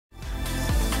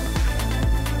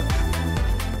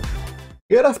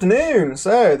Good afternoon.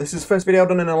 So this is the first video I've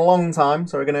done in a long time,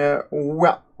 so we're going to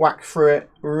whack through it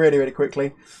really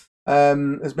quickly.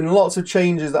 There's been lots of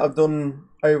changes that I've done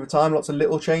over time, lots of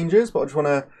little changes, but I just want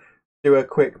to do a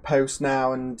quick post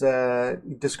now and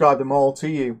describe them all to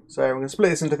you. So I'm going to split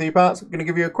this into 3 parts. I'm going to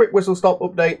give you a quick whistle-stop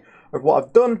update of what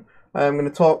I've done. I'm going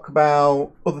to talk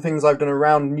about other things I've done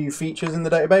around new features in the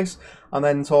database, and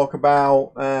then talk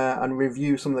about and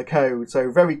review some of the code. So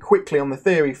very quickly on the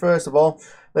theory, first of all,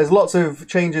 there's lots of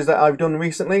changes that I've done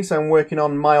recently. So I'm working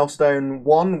on Milestone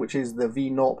 1, which is the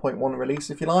v0.1 release,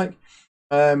 if you like.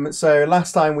 So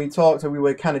last time we talked, we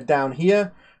were kind of down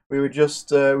here. We just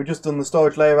done the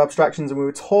storage layer abstractions, and we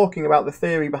were talking about the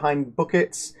theory behind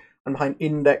buckets and behind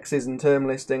indexes and term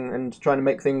listing, and trying to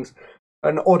make things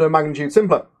an order of magnitude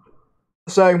simpler.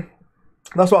 So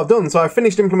that's what I've done. So I've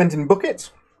finished implementing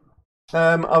buckets.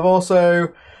 I've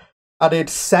also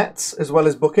added sets as well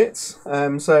as buckets.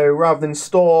 So rather than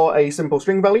store a simple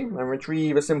string value and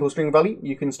retrieve a simple string value,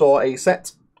 you can store a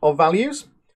set of values.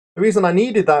 The reason I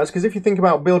needed that is because if you think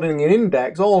about building an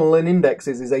index, all an index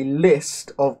is a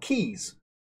list of keys.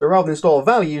 So rather than store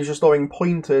values, you're storing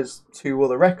pointers to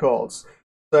other records.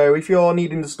 So if you're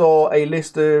needing to store a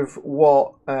list of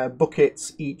what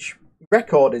buckets each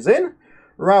record is in,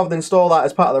 rather than store that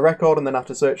as part of the record and then have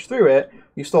to search through it,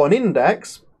 you store an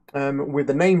index with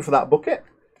the name for that bucket,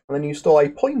 and then you store a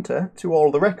pointer to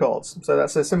all the records. So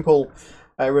that's a simple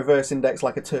reverse index,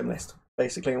 like a term list,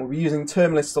 basically. And we'll be using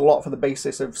term lists a lot for the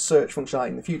basis of search functionality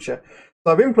in the future.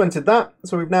 So I've implemented that.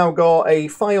 So we've now got a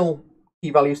file key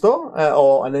value store,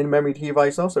 or an in-memory key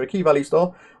value store, so a key value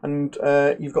store, and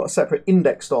you've got a separate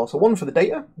index store. So one for the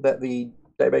data that the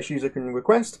database user can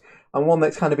request, and one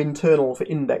that's kind of internal for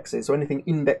indexes. So anything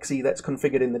indexy that's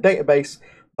configured in the database,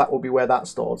 that will be where that's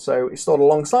stored. So it's stored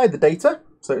alongside the data,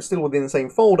 so it's still within the same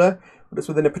folder, but it's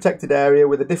within a protected area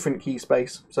with a different key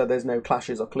space, so there's no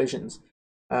clashes or collisions.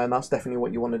 And that's definitely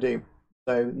what you want to do.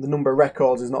 So the number of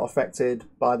records is not affected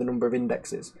by the number of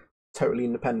indexes, totally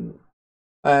independent.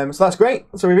 So that's great.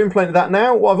 So we've implemented that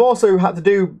now. What I've also had to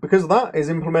do because of that is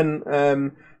implement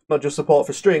not just support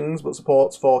for strings, but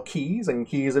supports for keys, and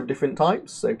keys of different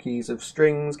types. So keys of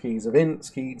strings, keys of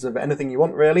ints, keys of anything you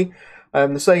want, really.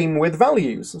 The same with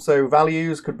values. So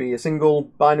values could be a single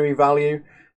binary value.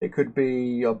 It could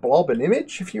be a blob, an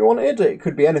image, if you wanted. It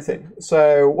could be anything.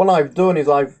 So what I've done is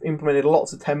I've implemented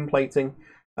lots of templating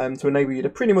to enable you to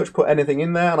pretty much put anything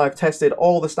in there. And I've tested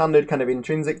all the standard kind of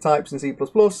intrinsic types in C++.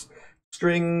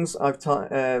 Strings, I've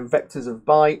vectors of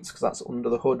bytes, because that's under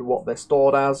the hood what they're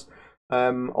stored as.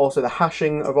 Also the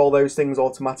hashing of all those things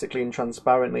automatically and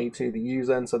transparently to the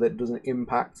user, and so that it doesn't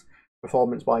impact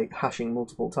performance by hashing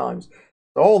multiple times.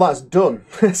 So all that's done.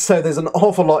 So there's an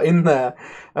awful lot in there.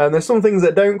 There's some things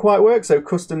that don't quite work, so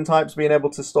custom types, being able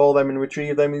to store them and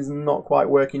retrieve them, is not quite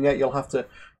working yet. You'll have to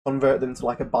convert them to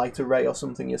like a byte array or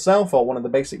something yourself, or one of the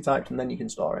basic types, and then you can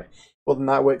store it. Other than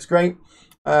that, it works great.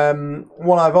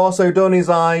 What I've also done is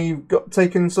I've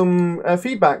taken some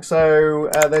feedback. So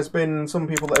there's been some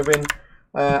people that have been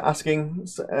asking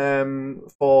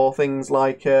for things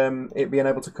like it being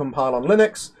able to compile on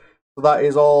Linux. So that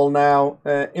is all now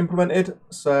implemented.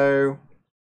 So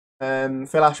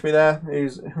Phil Ashby there,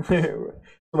 who's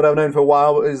someone I've known for a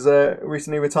while but is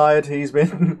recently retired, he's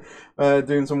been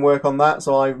doing some work on that.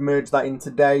 So I've merged that in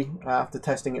today after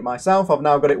testing it myself. I've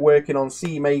now got it working on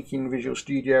CMake Visual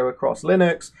Studio across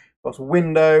Linux, across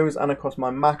Windows, and across my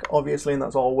Mac, obviously, and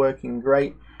that's all working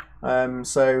great.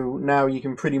 So now you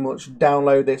can pretty much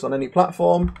download this on any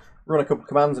platform, run a couple of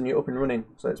commands, and you're up and running.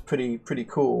 So it's pretty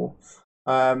cool.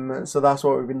 So that's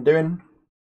what we've been doing.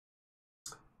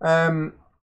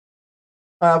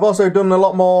 I've also done a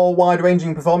lot more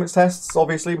wide-ranging performance tests,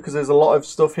 obviously, because there's a lot of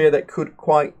stuff here that could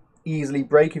quite easily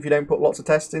break if you don't put lots of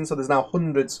tests in. So there's now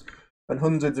hundreds and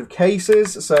hundreds of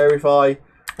cases. So if I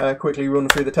quickly run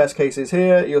through the test cases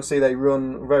here, you'll see they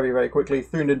run very quickly.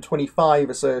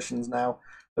 325 assertions now.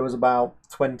 There was about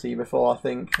 20 before, I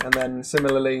think. And then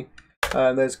similarly,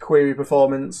 there's query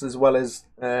performance as well as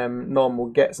normal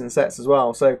gets and sets as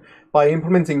well. So by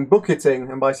implementing bucketing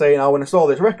and by saying I want to store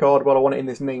this record, but I want it in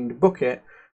this named bucket,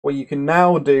 what you can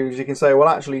now do is you can say, well,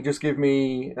 actually, just give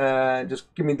me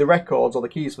the records or the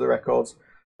keys for the records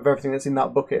of everything that's in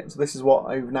that bucket. So this is what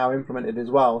I've now implemented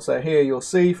as well. So here you'll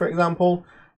see, for example,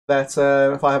 that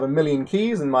if I have 1,000,000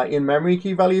 keys in my in-memory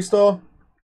key value store,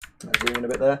 I'll zoom in a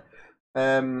bit there.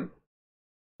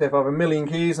 If I have 1,000,000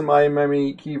 keys in my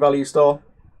in-memory key value store,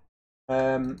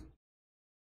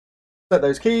 set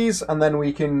those keys, and then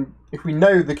we can, if we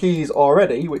know the keys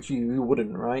already, which you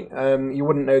wouldn't, right? You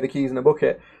wouldn't know the keys in a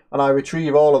bucket, and I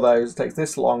retrieve all of those, it takes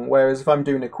this long. Whereas if I'm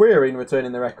doing a query and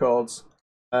returning the records,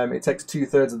 it takes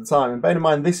 2/3 of the time. And bear in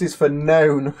mind, this is for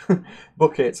known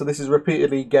bucket, so this is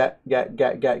repeatedly get.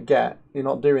 You're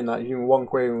not doing that. You're doing one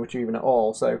query and retrieving it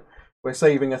all. So we're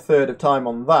saving 1/3 of time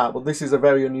on that. But this is a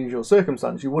very unusual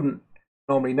circumstance. You wouldn't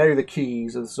normally know the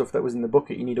keys of the stuff that was in the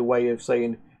bucket. You need a way of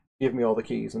saying, give me all the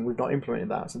keys, and we've not implemented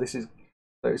that. So this is,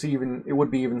 it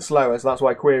would be even slower. So that's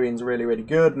why querying is really, really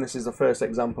good. And this is the first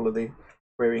example of the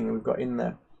querying that we've got in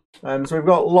there. So we've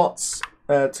got lots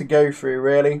to go through,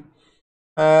 really.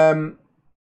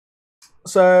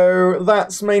 So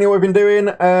that's mainly what we've been doing.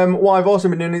 What I've also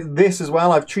been doing is this as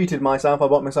well. I've treated myself. I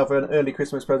bought myself an early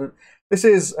Christmas present. This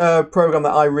is a program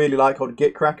that I really like called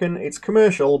Gitkraken. It's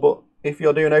commercial, but if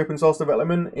you're doing open source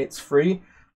development, it's free.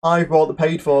 I bought the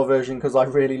paid for version because I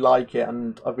really like it,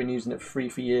 and I've been using it for free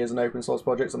for years in open source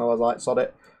projects, and I was like, sod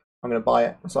it, I'm going to buy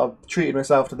it. So I've treated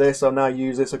myself to this. So I now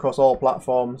use this across all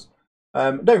platforms.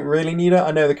 Don't really need it.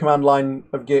 I know the command line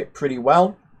of Git pretty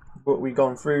well, but we've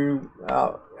gone through.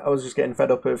 I was just getting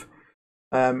fed up of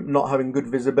not having good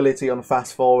visibility on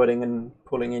fast forwarding and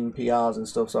pulling in PRs and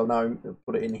stuff. So I've now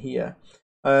put it in here.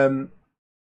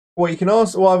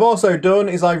 What I've also done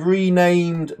is I've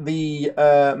renamed the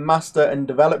master and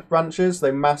develop branches.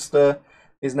 The master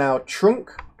is now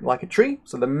trunk, like a tree,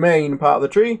 so the main part of the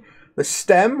tree. The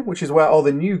stem, which is where all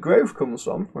the new growth comes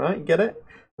from, right? Get it?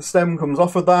 The stem comes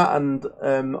off of that,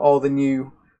 and all the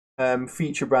new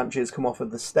feature branches come off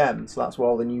of the stem. So that's where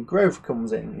all the new growth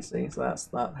comes in, you see. So that's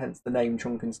that, hence the name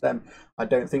trunk and stem. I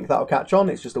don't think that'll catch on.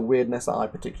 It's just a weirdness that I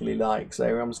particularly like,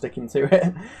 so I'm sticking to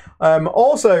it.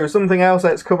 Also, something else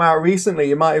that's come out recently,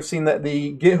 you might have seen that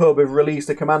the GitHub have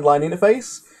released a command line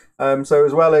interface. So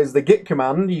as well as the git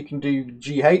command, you can do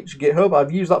GitHub.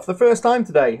 I've used that for the first time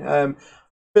today.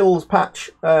 Phil's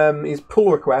patch, his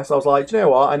pull request, I was like, do you know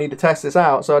what, I need to test this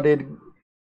out. So I did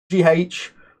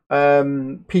GH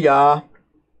PR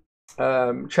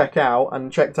check out,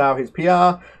 and checked out his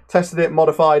PR, tested it,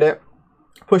 modified it,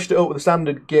 pushed it up with a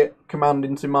standard git command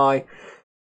into my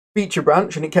feature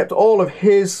branch, and it kept all of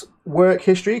his work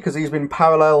history because he's been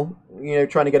parallel,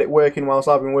 trying to get it working whilst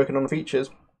I've been working on the features.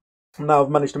 And now I've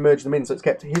managed to merge them in, so it's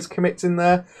kept his commits in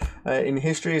there in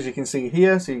history, as you can see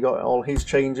here. So you got all his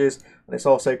changes, and it's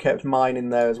also kept mine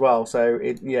in there as well. So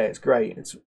it's great.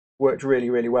 It's worked really,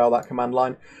 really well, that command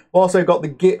line. I've also got the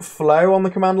git flow on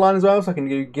the command line as well, so I can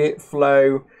do git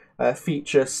flow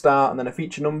feature start and then a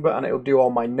feature number, and it'll do all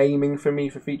my naming for me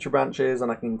for feature branches,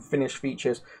 and I can finish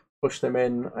features, push them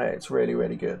in. It's really,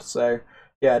 really good. So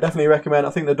yeah, definitely recommend.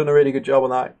 I think they've done a really good job on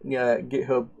that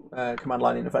GitHub command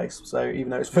line interface. So even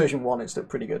though it's version 1, it's still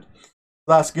pretty good.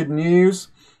 That's good news.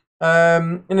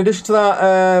 In addition to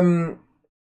that,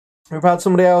 we've had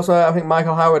somebody else, I think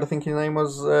Michael Howard, I think his name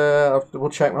was, we'll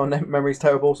check, my memory's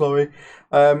terrible, sorry.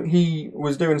 He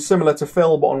was doing similar to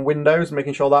Phil, but on Windows,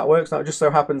 making sure that works. Now, it just so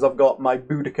happens I've got my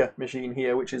Boudica machine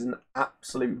here, which is an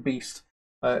absolute beast.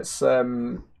 It's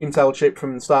Intel chip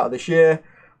from the start of this year,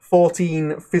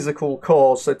 14 physical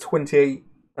cores, so 28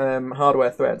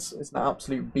 hardware threads. It's an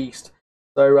absolute beast.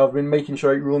 So I've been making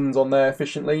sure it runs on there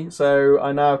efficiently. So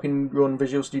I now can run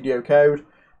Visual Studio Code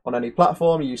on any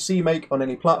platform, use CMake on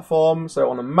any platform. So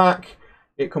on a Mac,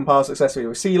 it compiles successfully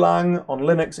with CLang. On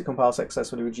Linux, it compiles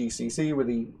successfully with GCC with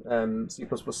the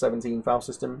C++17 file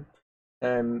system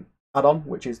add-on,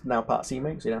 which is now part of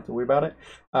CMake, so you don't have to worry about it.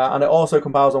 And it also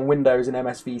compiles on Windows in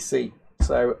MSVC.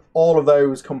 So all of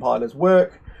those compilers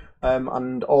work,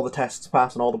 and all the tests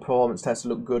pass, and all the performance tests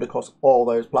look good across all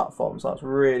those platforms. So that's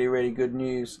really, really good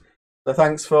news. So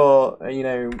thanks for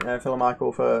Phil and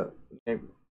Michael for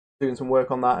doing some work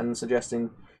on that and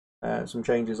suggesting some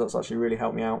changes. That's actually really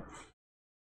helped me out.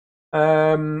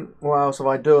 What else have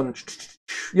I done?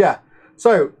 Yeah,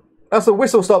 so that's the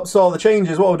whistle stop saw the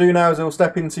changes. What we'll do now is we'll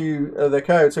step into the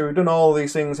code. So we've done all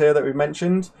these things here that we've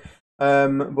mentioned,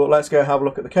 but let's go have a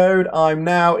look at the code. I'm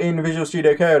now in Visual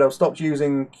Studio Code. I've stopped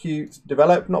using Qt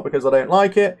Develop, not because I don't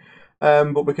like it,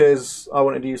 but because I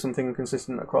wanted to use something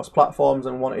consistent across platforms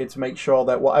and wanted to make sure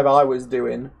that whatever I was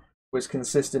doing was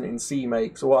consistent in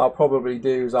CMake. So what I'll probably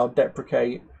do is I'll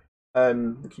deprecate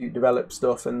the Qt Develop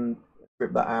stuff and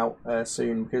rip that out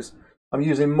soon, because I'm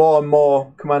using more and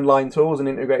more command line tools and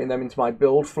integrating them into my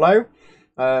build flow.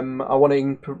 I want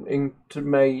to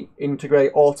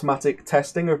integrate automatic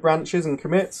testing of branches and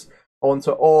commits. I want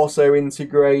to also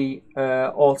integrate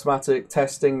automatic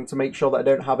testing to make sure that I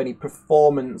don't have any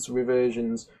performance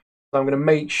reversions. So I'm going to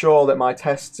make sure that my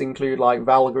tests include like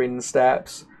Valgrind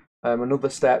steps and other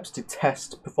steps to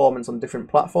test performance on different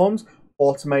platforms.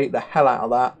 Automate the hell out of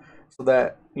that, so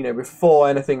that before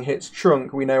anything hits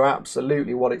trunk, we know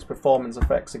absolutely what its performance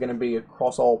effects are going to be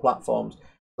across all platforms.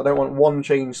 I don't want one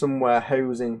change somewhere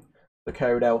hosing the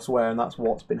code elsewhere, and that's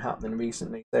what's been happening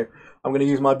recently. So I'm going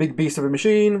to use my big beast of a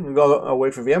machine. I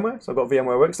work for VMware, so I've got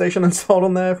VMware Workstation installed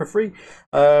on there for free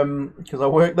because I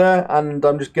work there, and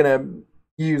I'm just going to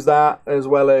use that as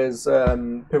well as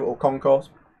Pivotal Concourse,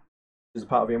 which is a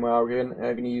part of VMware Argon. I'm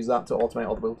going to use that to automate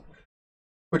all the builds,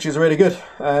 which is really good.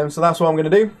 So that's what I'm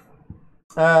going to do.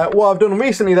 What I've done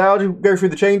recently there, I'll just go through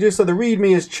the changes. So the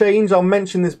README has changed. I'll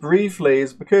mention this briefly,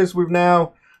 is because we're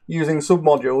now using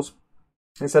submodules.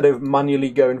 Instead of manually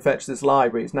go and fetch this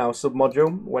library, it's now a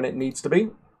submodule when it needs to be.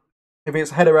 If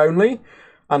it's header only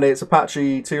and it's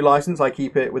Apache 2 license, I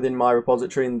keep it within my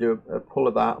repository and do a pull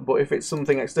of that. But if it's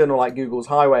something external like Google's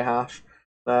highway hash,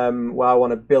 where I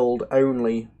want to build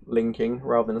only linking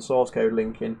rather than a source code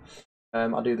linking,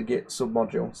 I do the git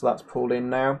submodule. So that's pulled in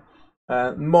now.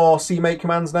 More CMake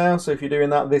commands now. So if you're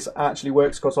doing that, this actually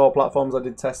works across all platforms. I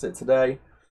did test it today.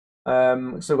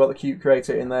 Still got the Qt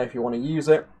creator in there if you want to use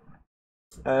it.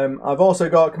 I've also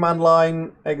got command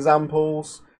line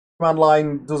examples. Command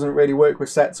line doesn't really work with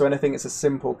sets or anything. It's a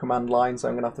simple command line, so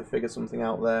I'm going to have to figure something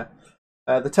out there.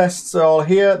 The tests are all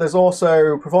here. There's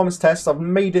also performance tests. I've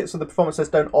made it so the performance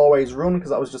tests don't always run because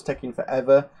that was just taking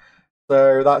forever.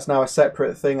 So that's now a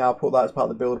separate thing. I'll put that as part of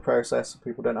the build process so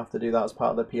people don't have to do that as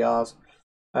part of the PRs.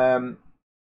 And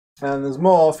there's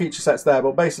more feature sets there,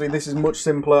 but basically this is much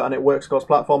simpler and it works across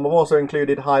platform. I've also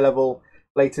included high-level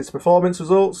latest performance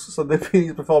results. So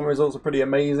these performance results are pretty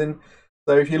amazing.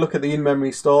 So if you look at the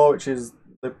in-memory store, which is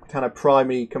the kind of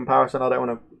primary comparison, I don't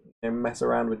want to mess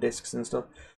around with disks and stuff.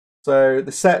 So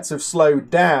the sets have slowed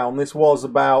down. This was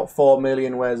about 4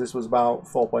 million, whereas this was about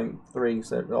 4.3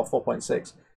 so, or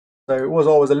 4.6. So it was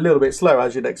always a little bit slow,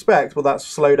 as you'd expect, but that's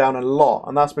slowed down a lot.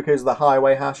 And that's because of the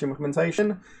highway hash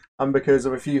implementation and because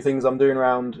of a few things I'm doing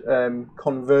around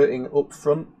converting up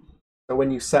front. So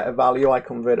when you set a value, I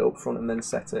convert it up front and then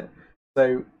set it.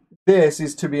 So this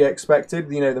is to be expected.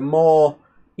 The more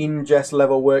ingest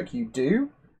level work you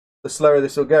do, the slower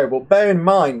this will go. But bear in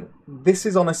mind, this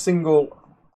is on a single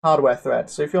hardware thread.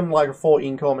 So if you're on like a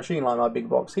 14-core machine like my big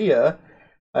box here,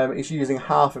 it's using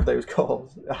half of those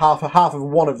cores, half of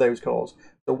one of those cores,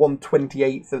 so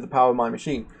 1/28th of the power of my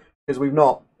machine, because we've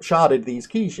not sharded these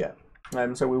keys yet.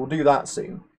 So we will do that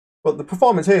soon. But the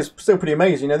performance here is still pretty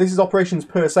amazing. This is operations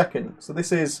per second. So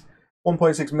this is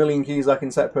 1.6 million keys I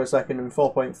can set per second and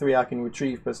 4.3 I can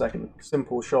retrieve per second.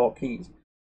 Simple, short keys.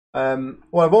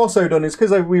 What I've also done is,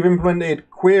 because we've implemented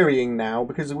querying now,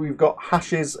 because we've got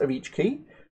hashes of each key,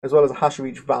 as well as a hash of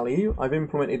each value, I've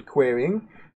implemented querying.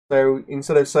 So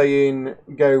instead of saying,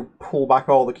 go pull back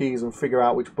all the keys and figure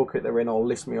out which bucket they're in or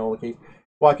list me all the keys,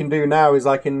 what I can do now is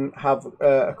I can have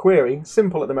a query,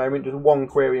 simple at the moment, just one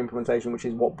query implementation, which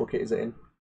is what bucket is it in.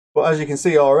 But as you can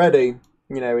see already,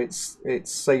 it's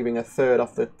saving a third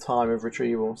off the time of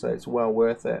retrieval, so it's well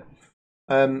worth it.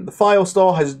 The file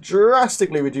store has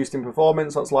drastically reduced in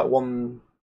performance. That's like 1/12,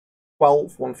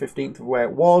 1/15 of where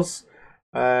it was.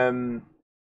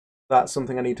 That's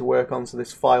something I need to work on. So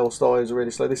this file store is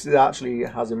really slow. This actually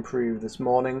has improved this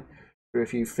morning through a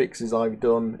few fixes I've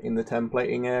done in the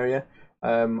templating area.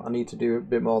 I need to do a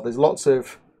bit more. There's lots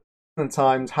of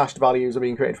times hashed values are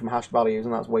being created from hashed values,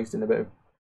 and that's wasting a bit of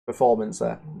performance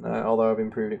there, although I've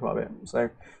improved it quite a bit. So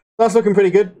that's looking pretty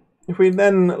good. If we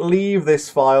then leave this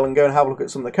file and go and have a look at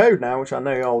some of the code now, which I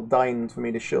know you're all dying for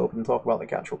me to shut up and talk about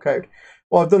the actual code.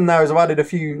 What I've done now is I've added a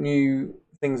few new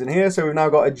things in here. So we've now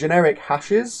got a generic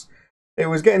hashes. It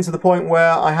was getting to the point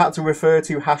where I had to refer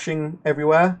to hashing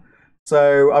everywhere.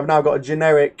 So I've now got a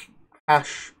generic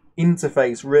hash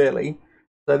interface, really.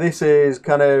 So this is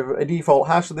kind of a default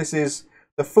hash. So this is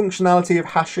the functionality of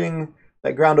hashing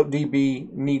that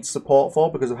GroundUpDB needs support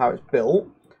for because of how it's built,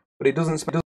 but it doesn't.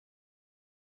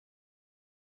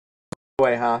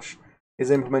 Hash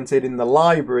is implemented in the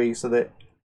library so that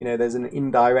there's an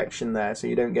indirection there, so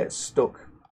you don't get stuck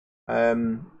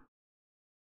with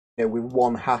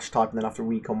one hash type and then have to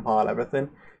recompile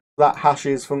everything. That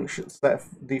hashes function, that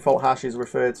default hash is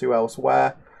referred to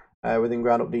elsewhere within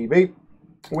GroundUpDB.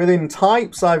 Within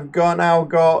types, I've now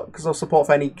got, because of support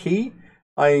for any key,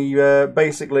 I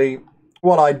basically,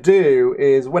 what I do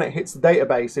is when it hits the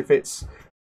database,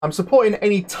 I'm supporting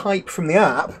any type from the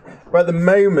app, but at the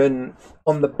moment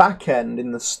on the back end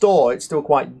in the store, it's still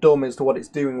quite dumb as to what it's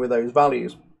doing with those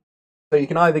values. So you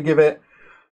can either give it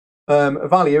a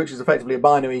value, which is effectively a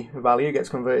binary value, gets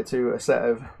converted to a set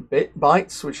of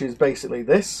bytes, which is basically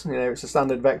this. It's a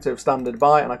standard vector of standard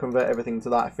byte, and I convert everything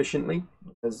to that efficiently.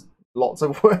 There's lots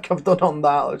of work I've done on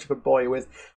that, which I could bore you with.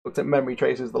 Looked at memory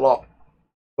traces a lot.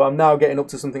 But I'm now getting up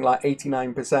to something like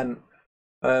 89%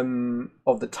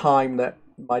 of the time that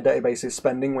my database is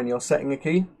spending when you're setting a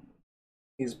key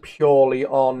is purely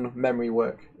on memory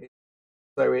work. It's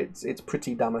so it's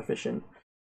pretty damn efficient,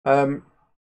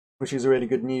 which is really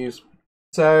good news.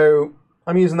 So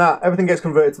I'm using that. Everything gets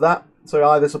converted to that. So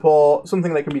I either support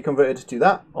something that can be converted to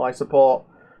that, or I support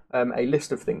a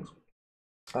list of things,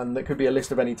 and that could be a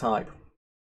list of any type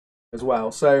as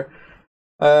well. So,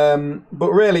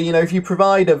 but really, you know, if you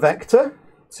provide a vector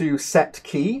to set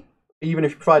key, even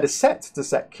if you provide a set to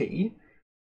set key,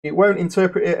 it won't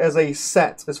interpret it as a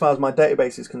set as far as my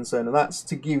database is concerned. And that's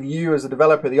to give you as a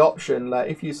developer the option that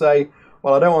if you say,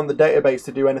 well, I don't want the database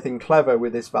to do anything clever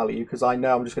with this value because I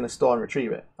know I'm just going to store and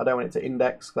retrieve it. I don't want it to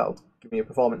index, that'll give me a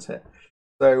performance hit.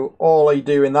 So all I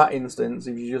do in that instance,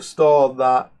 if you just store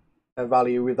that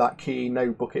value with that key,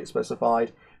 no bucket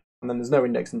specified, and then there's no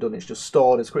indexing done, it's just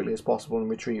stored as quickly as possible and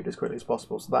retrieved as quickly as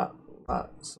possible. So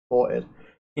that's supported.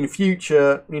 In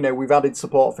future, you know, we've added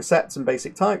support for sets and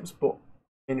basic types, but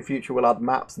in the future we'll add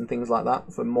maps and things like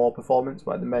that for more performance,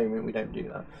 but at the moment we don't do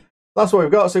that. That's what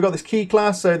we've got. So we've got this key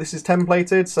class, so this is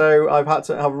templated, so I've had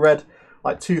to have read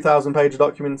like 2,000 page of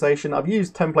documentation. I've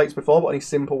used templates before, but only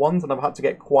simple ones, and I've had to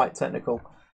get quite technical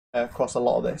across a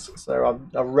lot of this. So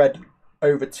I've read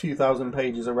over 2,000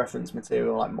 pages of reference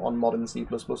material like on modern C++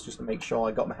 just to make sure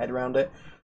I got my head around it.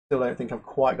 Still don't think I've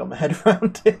quite got my head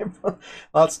around it.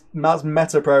 That's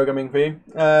meta programming for you.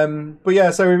 But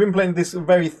yeah, so we've implemented this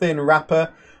very thin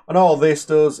wrapper, and all this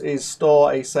does is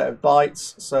store a set of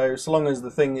bytes. So long as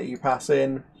the thing that you pass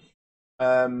in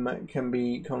can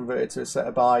be converted to a set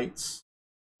of bytes,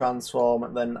 transform,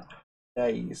 and then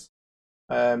days.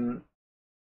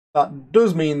 That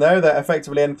does mean, though, that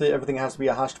effectively everything has to be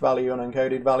a hashed value and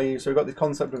encoded value. So we've got this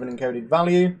concept of an encoded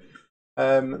value.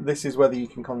 This is whether you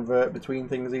can convert between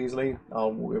things easily.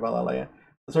 I'll worry about that later.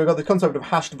 So we've got the concept of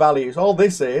hashed values. All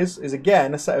this is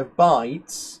again a set of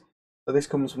bytes. So this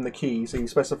comes from the key. So you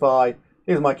specify,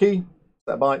 here's my key,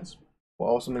 set of bytes,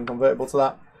 or something convertible to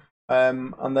that.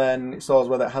 And then it stores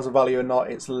whether it has a value or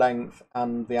not, its length,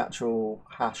 and the actual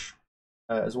hash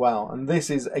as well. And this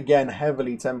is again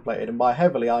heavily templated, and by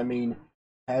heavily I mean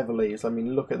heavily. So I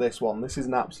mean, look at this one. This is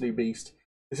an absolute beast.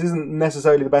 This isn't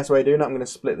necessarily the best way of doing it. I'm going to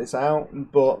split this out,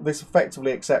 but this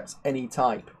effectively accepts any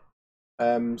type,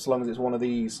 so long as it's one of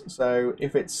these. So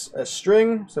if it's a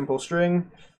string, simple string,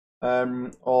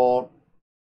 or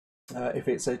if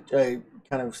it's a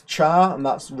kind of char, and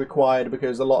that's required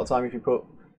because a lot of time if you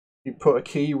put a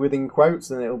key within quotes,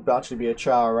 then it'll actually be a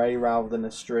char array rather than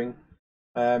a string.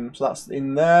 So that's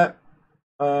in there.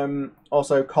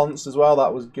 Also const as well.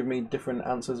 That was giving me different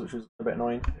answers, which was a bit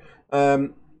annoying.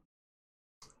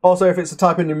 Also, if it's a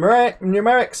type of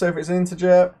numeric, so if it's an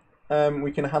integer,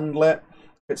 we can handle it.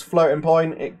 If it's floating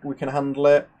point, we can handle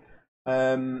it.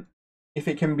 If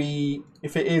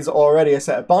it is already a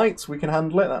set of bytes, we can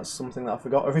handle it. That's something that I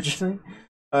forgot originally.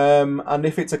 And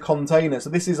if it's a container, so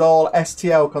this is all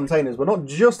STL containers, but not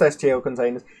just STL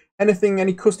containers.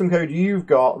 Any custom code you've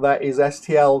got that is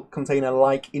STL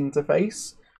container-like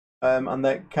interface, and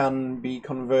that can be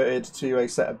converted to a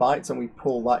set of bytes, and we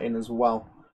pull that in as well.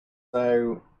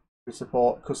 So we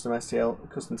support custom STL,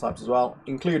 custom types as well,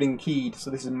 including keyed.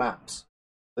 So this is maps.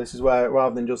 This is where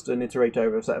rather than just an iterator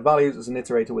over a set of values, it's an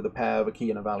iterator with a pair of a key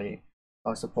and a value.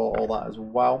 I support all that as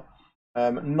well.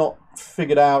 Not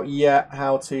figured out yet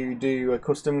how to do a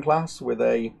custom class with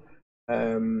a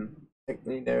an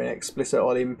explicit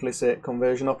or implicit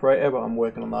conversion operator, but I'm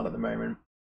working on that at the moment.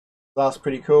 That's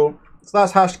pretty cool. So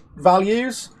that's hashed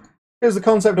values. Here's the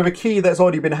concept of a key that's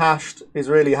already been hashed is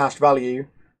really a hashed value.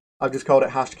 I've just called it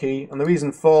hashed key, and the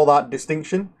reason for that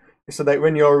distinction is so that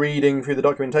when you're reading through the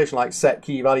documentation, like set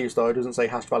key value store, it doesn't say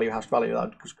hashed value.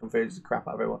 That just confuses the crap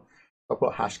out of everyone. I'll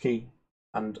put hash key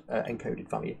and encoded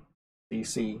value. So you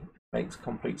see, it makes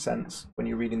complete sense when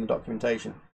you're reading the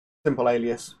documentation. Simple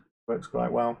alias works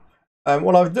quite well.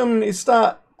 What I've done is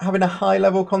start having a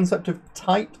high-level concept of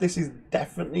type. This is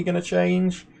definitely going to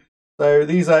change. So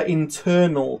these are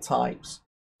internal types.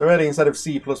 So really, instead of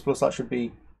C++, that should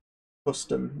be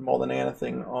custom more than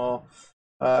anything, or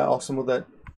some other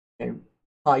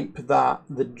type that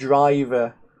the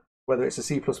driver, whether it's a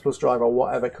C++ driver or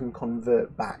whatever, can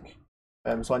convert back.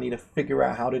 So I need to figure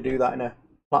out how to do that in a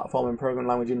platform and program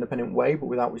language independent way, but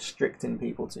without restricting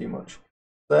people too much.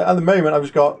 So at the moment, I've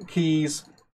just got keys,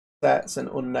 sets, and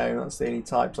unknown. That's the only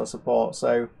types I support.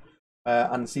 So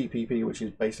and CPP, which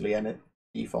is basically any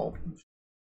default.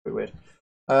 Pretty weird.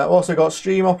 Also got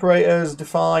stream operators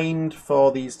defined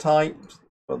for these types,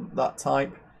 for that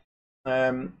type.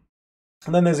 And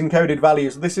then there's encoded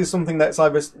values. This is something that's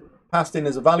either passed in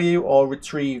as a value or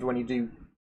retrieved when you do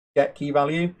get key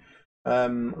value,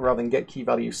 rather than get key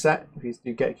value set. If you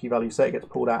do get key value set, it gets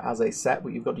pulled out as a set,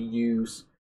 but you've got to use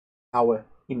our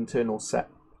internal set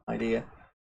idea.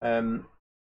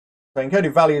 So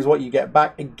encoded value is what you get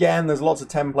back. Again, there's lots of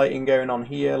templating going on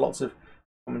here, lots of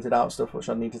commented out stuff which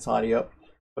I need to tidy up.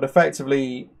 But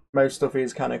effectively, most stuff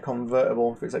is kind of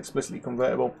convertible if it's explicitly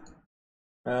convertible.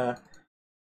 So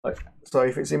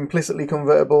if it's implicitly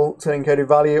convertible to encoded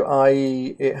value,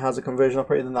 i.e. it has a conversion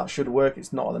operator, then that should work.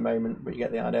 It's not at the moment, but you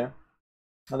get the idea.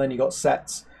 And then you got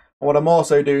sets. And what I'm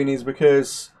also doing is,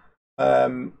 because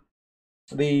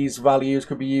these values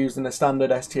could be used in a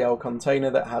standard STL container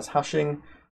that has hashing,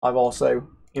 I've also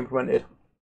implemented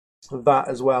that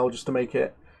as well, just to make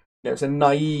it, it's a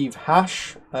naive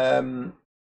hash.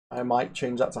 I might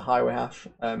change that to highway hash,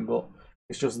 but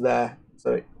it's just there.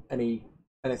 So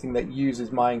anything that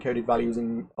uses my encoded values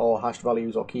or hashed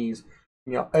values or keys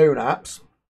in your own apps,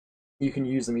 you can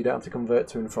use them. You don't have to convert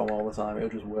to and from all the time. It'll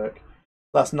just work.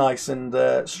 That's nice and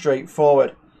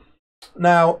straightforward.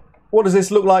 Now, what does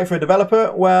this look like for a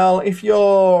developer? Well, if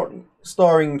you're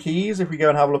storing keys, if we go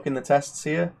and have a look in the tests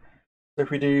here, so if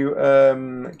we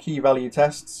do key value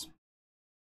tests,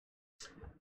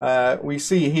 we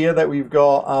see here that we've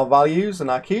got our values and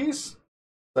our keys.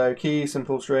 So key,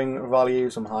 simple string, value,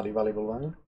 some highly valuable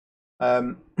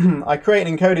value. I create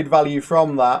an encoded value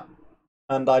from that,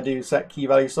 and I do set key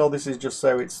value. So this is just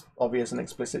so it's obvious and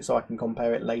explicit, so I can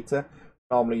compare it later.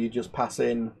 Normally you just pass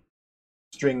in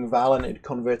string val and it'd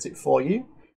convert it for you,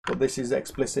 but this is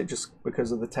explicit just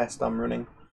because of the test I'm running.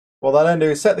 What I then do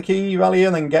is set the key value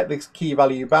and then get this key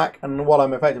value back, and what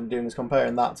I'm effectively doing is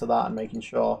comparing that to that and making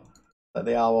sure that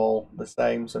they are all the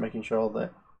same. So making sure that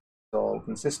it's all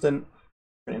consistent,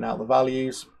 printing out the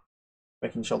values,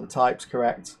 making sure the type's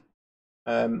correct,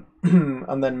 and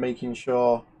then making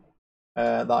sure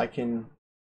that I can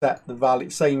set the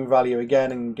same value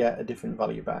again and get a different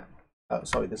value back.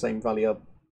 Sorry, the same value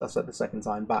I set the second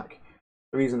time back.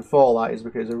 The reason for that is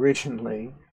because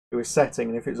originally it was setting,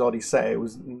 and if it's already set, it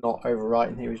was not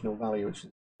overwriting the original value, which is a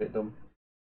bit dumb.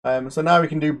 So now we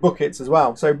can do buckets as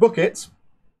well. So buckets,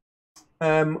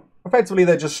 effectively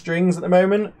they're just strings at the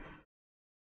moment.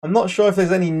 I'm not sure if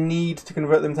there's any need to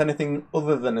convert them to anything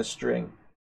other than a string.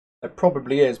 There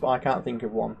probably is, but I can't think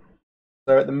of one.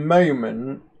 So at the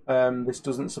moment, this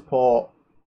doesn't support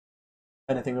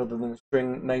anything other than a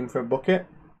string name for a bucket.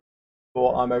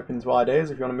 But I'm open to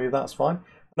ideas. If you want to move that, that's fine.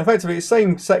 And effectively, it's the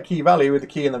same set key value with the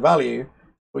key and the value,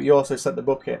 but you also set the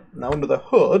bucket. Now under the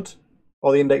hood,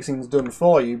 all the indexing is done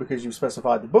for you because you've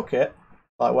specified the bucket.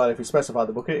 Like, well, if you specify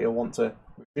the bucket, you'll want to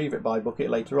retrieve it by bucket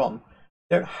later on.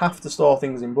 You don't have to store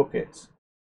things in buckets.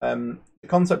 The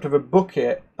concept of a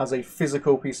bucket as a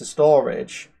physical piece of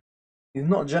storage is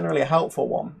not generally a helpful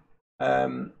one.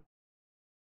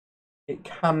 It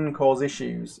can cause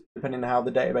issues depending on how the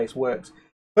database works.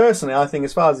 Personally, I think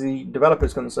as far as the developer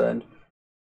is concerned,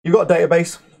 you've got a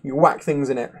database, you whack things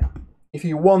in it. If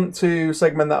you want to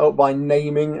segment that up by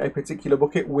naming a particular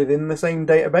bucket within the same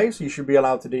database, you should be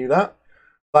allowed to do that.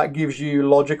 That gives you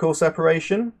logical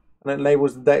separation and it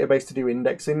enables the database to do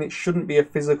indexing. It shouldn't be a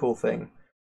physical thing,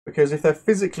 because if they're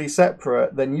physically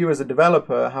separate, then you as a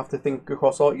developer have to think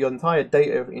across all your entire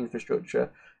data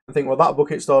infrastructure and think, well, that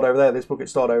bucket stored over there, this bucket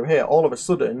stored over here. All of a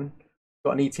sudden, you've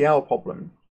got an ETL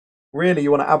problem. Really,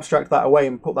 you want to abstract that away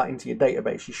and put that into your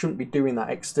database. You shouldn't be doing that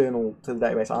external to the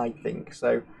database, I think.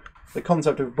 So the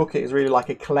concept of bucket is really like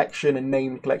a collection, a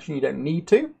named collection. You don't need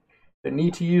to. You don't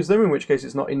need to use them, in which case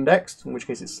it's not indexed, in which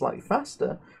case it's slightly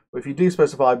faster. But if you do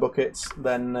specify buckets,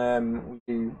 then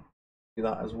we do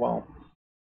that as well.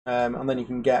 And then you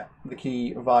can get the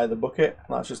key via the bucket.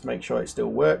 That's just to make sure it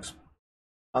still works.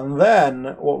 And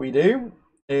then what we do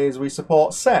is we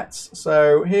support sets.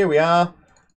 So here we are,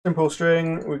 simple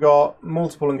string. We've got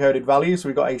multiple encoded values. So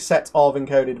we've got a set of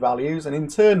encoded values. And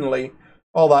internally,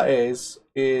 all that is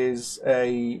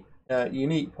a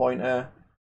unique pointer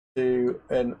to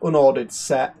an unordered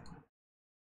set,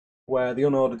 where the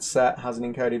unordered set has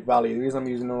an encoded value. The reason I'm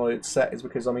using an unordered set is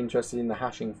because I'm interested in the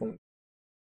hashing function.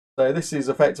 So this is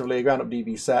effectively a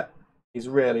GroundUpDB set. Is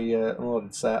really an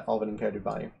unordered set of an encoded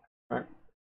value. Right.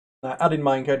 Now adding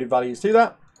my encoded values to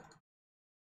that,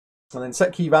 and then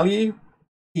set key value,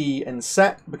 key and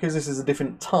set. Because this is a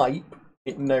different type,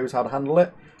 it knows how to handle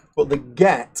it. But the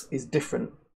get is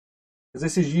different, because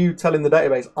this is you telling the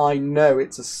database, I know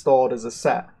it's stored as a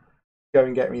set. Go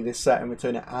and get me this set and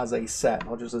return it as a set,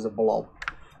 not just as a blob.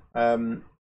 So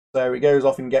it goes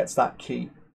off and gets that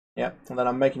key. Yeah, and then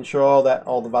I'm making sure that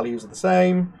all the values are the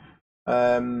same,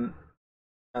 and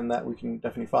that we can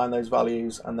definitely find those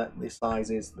values, and that the size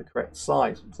is the correct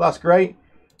size. So that's great.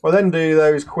 We'll then do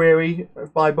those query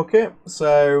by bucket.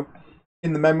 So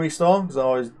in the memory store, because I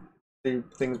always do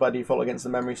things by default against the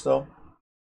memory store.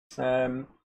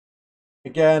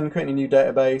 again, creating a new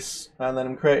database, and then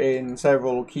I'm creating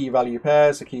several key value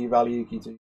pairs, a key value, key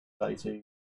 2, value 2,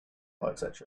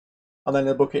 etc. And then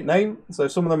the bucket name. So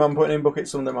some of them I'm putting in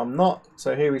buckets, some of them I'm not.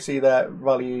 So here we see that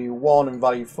value 1 and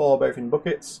value 4 both in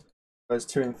buckets, whereas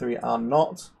 2 and 3 are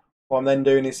not. What I'm then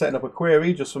doing is setting up a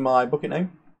query just for my bucket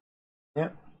name. Yeah.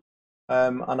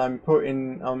 And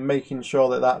I'm making sure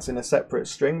that that's in a separate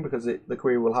string because the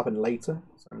query will happen later.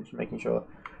 So I'm just making sure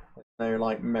there's no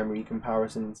like memory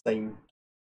comparison, same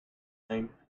name.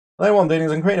 And then what I'm doing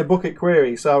is I'm creating a bucket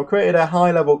query. So I've created a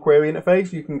high level query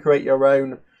interface. You can create your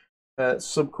own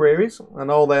subqueries, and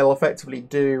all they'll effectively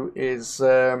do is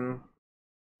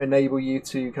enable you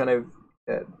to kind of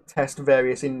test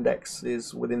various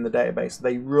indexes within the database.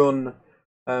 They run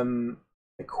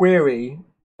a query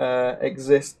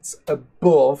exists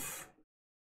above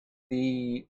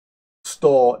the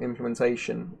store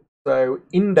implementation. So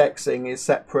indexing is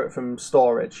separate from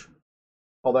storage,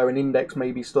 although an index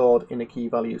may be stored in a key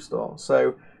value store.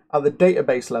 So at the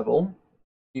database level,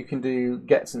 you can do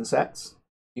gets and sets.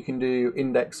 You can do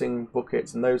indexing,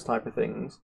 buckets, and those type of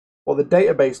things. What the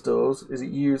database does is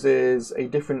it uses a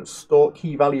different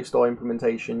key value store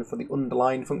implementation for the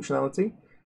underlying functionality.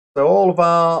 So all of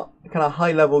our kind of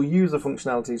high-level user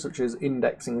functionality, such as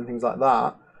indexing and things like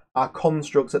that, are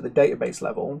constructs at the database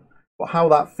level. But how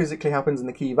that physically happens in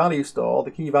the key value store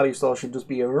should just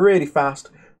be a really fast,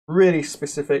 really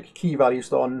specific key value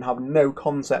store and have no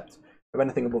concept of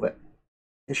anything above it.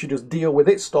 It should just deal with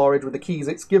its storage with the keys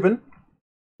it's given,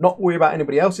 not worry about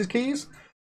anybody else's keys,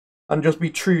 and just be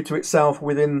true to itself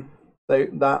within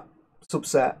that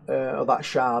subset or that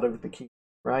shard of the key,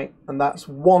 right? And that's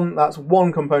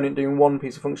one component doing one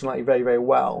piece of functionality very, very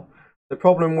well. The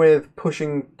problem with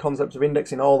pushing concepts of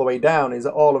indexing all the way down is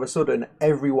that all of a sudden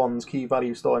everyone's key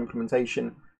value store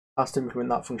implementation has to implement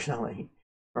that functionality,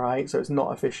 right? So it's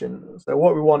not efficient. So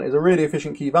what we want is a really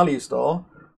efficient key value store,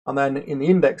 and then in the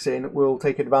indexing, we'll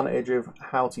take advantage of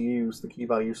how to use the key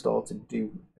value store to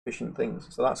do efficient things.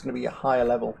 So that's going to be a higher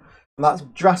level. And that's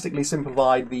drastically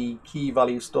simplified the key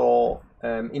value store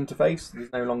interface.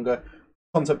 There's no longer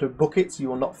concept of buckets you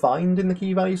will not find in the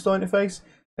key value store interface.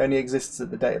 It only exists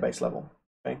at the database level.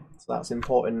 Okay, so that's an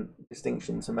important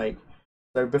distinction to make.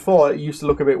 So before, it used to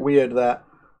look a bit weird that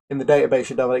in the database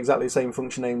you'd have exactly the same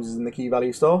function names as in the key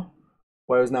value store,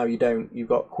 whereas now you don't. You've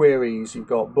got queries, you've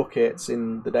got buckets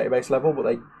in the database level, but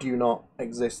they do not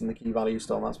exist in the key value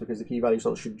store. And that's because the key value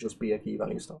store should just be a key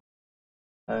value store.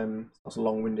 That's a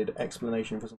long-winded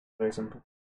explanation for something very simple.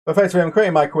 But effectively, I'm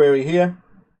creating my query here,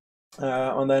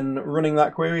 and then running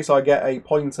that query, so I get a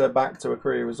pointer back to a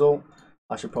query result.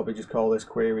 I should probably just call this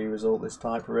query result this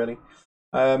type, really.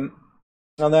 And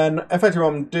then effectively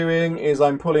what I'm doing is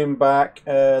I'm pulling back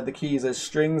the keys as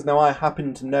strings. Now I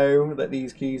happen to know that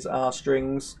these keys are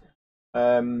strings.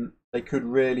 They could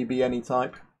really be any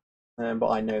type, but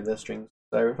I know they're strings.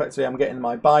 So effectively I'm getting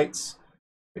my bytes,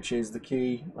 which is the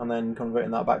key, and then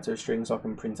converting that back to a string so I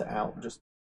can print it out. Just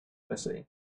let's see.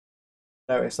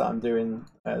 Notice that I'm doing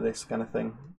this kind of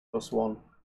thing, +1,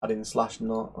 adding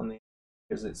 /not on the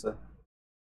because it's a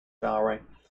array,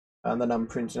 and then I'm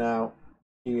printing out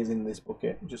keys in this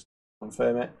bucket just to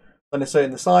confirm it. Then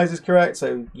asserting the size is correct,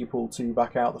 so you pull 2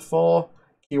 back out the 4.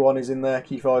 Key 1 is in there,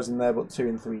 key 4 is in there, but 2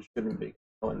 and 3 shouldn't be,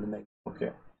 not in the native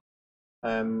bucket.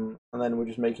 And then we're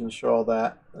just making sure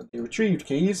that the retrieved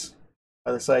keys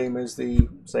are the same as the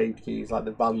saved keys, like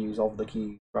the values of the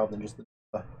key rather than just the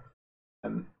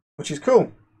number, which is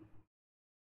cool.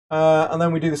 And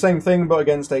then we do the same thing but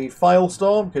against a file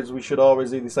store, because we should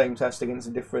always do the same test against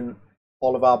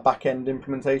all of our back-end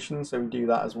implementations, so we do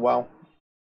that as well.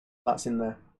 That's in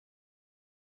there.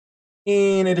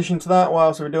 In addition to that, what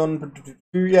else have we done?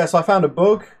 Yeah, so I found a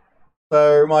bug.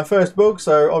 So my first bug,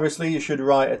 so obviously you should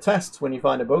write a test when you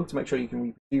find a bug to make sure you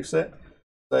can reproduce it.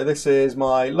 So this is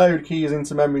my load keys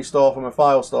into memory store from a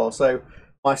file store. So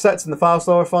my sets in the file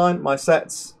store are fine, my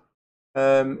sets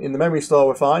in the memory store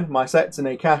were fine, my sets in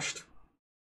a cached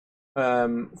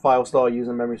file store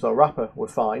using memory store wrapper were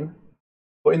fine.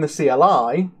 But in the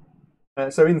CLI,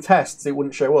 so in tests, it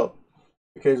wouldn't show up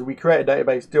because we create a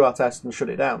database, do our test, and shut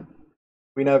it down.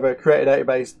 We never create a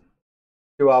database,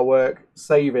 do our work,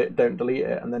 save it, don't delete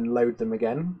it, and then load them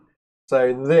again.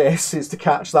 So this is to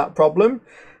catch that problem.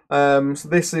 So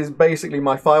this is basically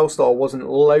my file store wasn't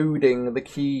loading the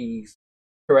keys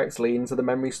correctly into the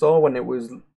memory store when it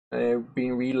was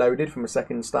being reloaded from a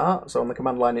second start. So on the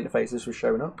command line interface, this was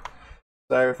showing up.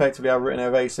 So effectively, I've written a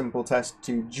very simple test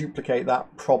to duplicate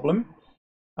that problem,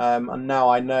 and now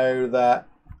I know that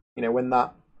when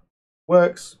that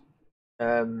works,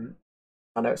 I know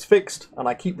it's fixed, and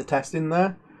I keep the test in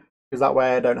there because that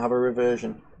way I don't have a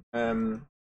reversion.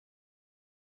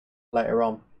 later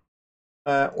on.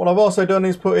 What I've also done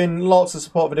is put in lots of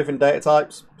support for different data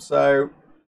types. So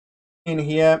in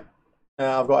here,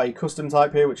 I've got a custom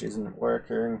type here, which isn't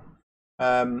working.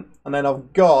 And then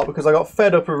I've got, because I got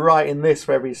fed up of writing this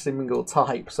for every single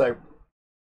type. So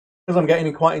because I'm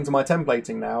getting quite into my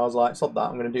templating now, I was like, sod that,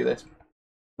 I'm going to do this.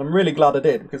 I'm really glad I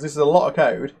did, because this is a lot of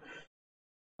code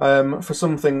for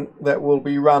something that will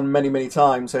be ran many, many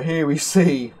times. So here we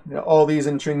see all these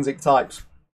intrinsic types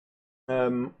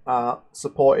are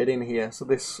supported in here. So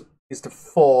this is to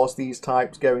force these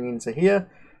types going into here.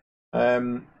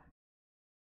 And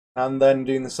then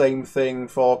doing the same thing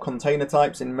for container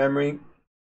types in memory.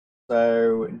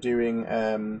 So doing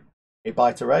a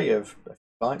byte array of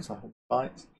bytes, 100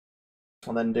 bytes.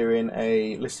 And then doing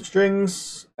a list of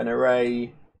strings, an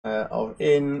array of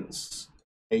ints,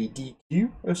 a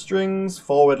DQ of strings,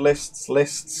 forward lists,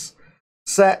 lists,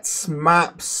 sets,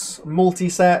 maps,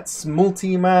 multi-sets,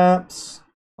 multi-maps,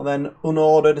 and then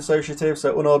unordered associative,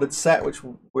 so unordered set, which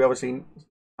we obviously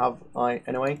have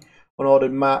anyway,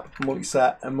 unordered map,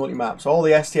 multi-set, and multi-map. So all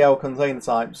the STL container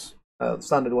types, the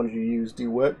standard ones you use, do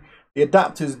work. The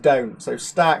adapters don't, so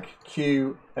stack,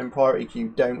 queue, and priority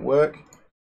queue don't work.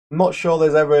 I'm not sure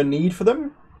there's ever a need for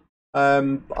them.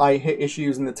 I hit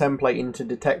issues in the templating to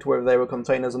detect whether they were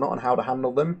containers or not and how to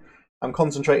handle them. I'm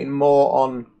concentrating more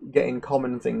on getting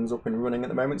common things up and running at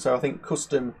the moment, so I think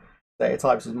custom data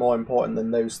types is more important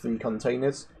than those 3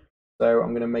 containers. So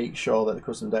I'm going to make sure that the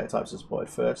custom data types are supported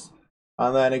first.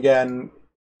 And then again,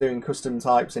 doing custom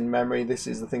types in memory, this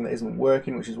is the thing that isn't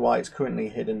working, which is why it's currently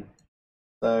hidden.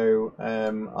 So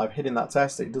I've hidden that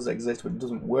test. It does exist, but it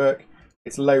doesn't work.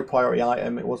 It's a low priority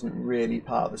item. It wasn't really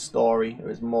part of the story. It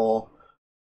was more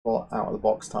out of the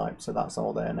box type. So that's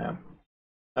all there now.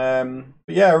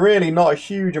 But yeah, really not a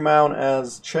huge amount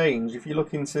has changed. If you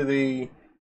look into the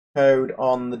code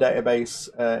on the database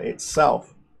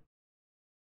itself,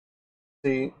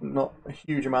 see not a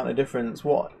huge amount of difference.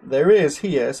 What there is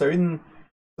here, so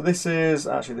this is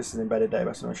embedded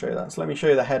database. I'm going to show you that. So let me show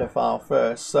you the header file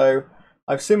first. So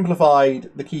I've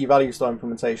simplified the key value store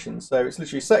implementation. So it's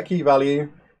literally set key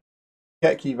value,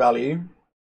 get key value,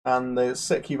 and the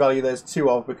set key value there's 2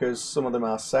 of because some of them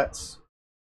are sets.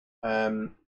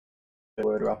 The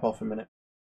word wrap off a minute.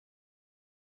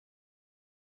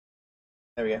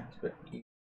 There we go. It's a bit easy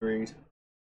to read.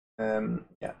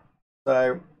 Yeah.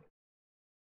 So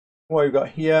what we've got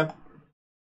here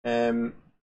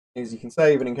is you can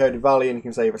save an encoded value and you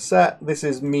can save a set.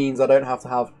 This means I don't have to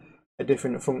have a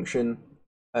different function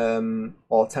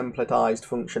or templatized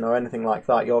function or anything like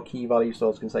that. Your key value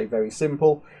stores can say very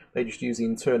simple. They just use the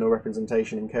internal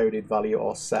representation encoded value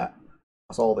or set.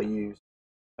 That's all they use.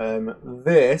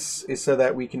 This is so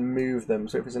that we can move them.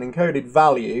 So if it's an encoded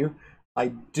value, I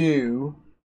do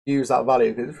use that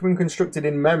value, because if it's been constructed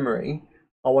in memory,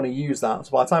 I want to use that.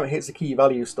 So by the time it hits the key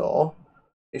value store,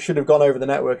 it should have gone over the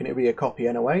network and it would be a copy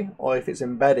anyway. Or if it's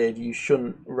embedded, you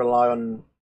shouldn't rely on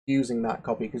using that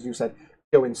copy because you said,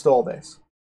 go install this,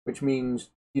 which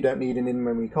means you don't need an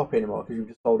in-memory copy anymore because you've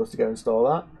just told us to go install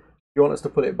that. If you want us to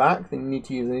put it back, then you need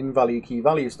to use an in-value key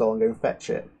value store and go and fetch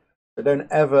it. So don't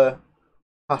ever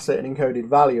pass it an encoded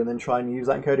value and then try and use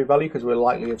that encoded value because we're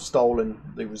likely to have stolen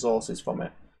the resources from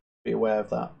it. Be aware of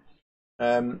that.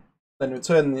 Then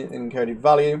return the encoded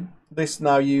value. This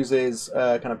now uses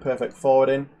kind of perfect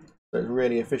forwarding, so it's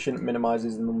really efficient,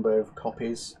 minimizes the number of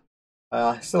copies.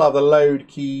 I still have the load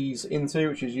keys into,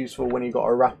 which is useful when you've got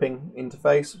a wrapping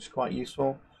interface, which is quite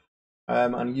useful.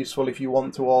 And useful if you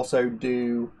want to also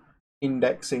do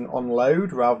indexing on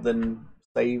load rather than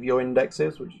save your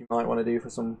indexes, which you might want to do for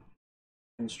some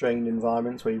constrained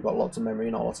environments where you've got lots of memory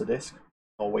and not lots of disk,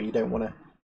 or where you don't want to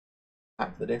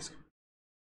hack the disk.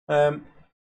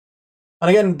 And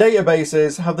again,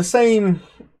 databases have the same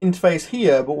interface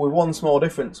here, but with one small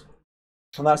difference,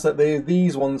 and that's that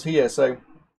these ones here. So you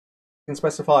can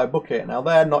specify a bucket. Now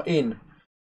they're not in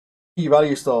key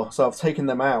value store, so I've taken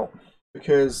them out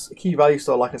because key value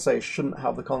store, like I say, shouldn't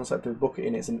have the concept of bucket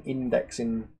in. It's an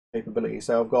indexing capability.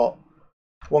 So I've got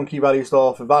one key value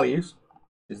store for values,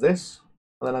 which is this,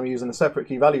 and then I'm using a separate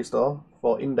key value store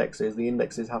for indexes. The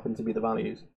indexes happen to be the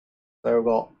values. So I've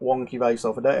got one key value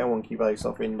store for data and one key value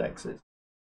store for indexes,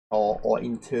 or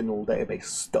internal database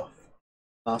stuff.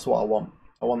 That's what I want.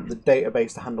 I want the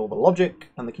database to handle the logic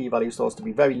and the key value stores to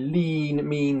be very lean,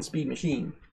 mean, speed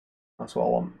machine. That's what I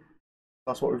want.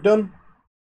 That's what we've done.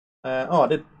 Oh, I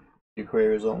did do query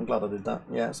result. I'm glad I did that.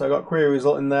 Yeah, so I got query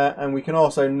result in there, and we can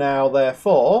also now,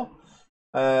 therefore,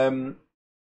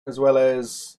 as well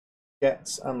as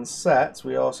gets and sets,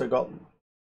 we also got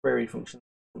query functions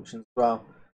as well.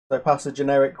 So pass a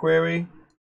generic query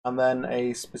and then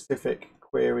a specific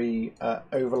query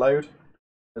overload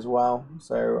as well,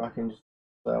 so I can just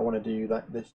I want to do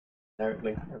this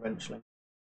generically eventually.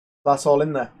 That's all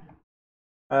in there.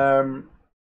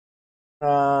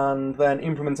 And then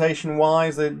implementation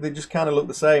wise, they just kind of look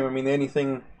the same. I mean, the only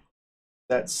thing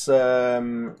that's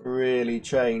really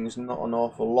changed, not an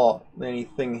awful lot. The only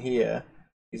thing here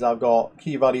is I've got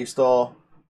key value store,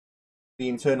 the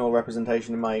internal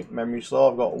representation in my memory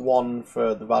store. I've got one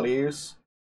for the values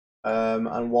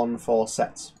and one for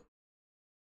sets.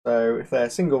 So if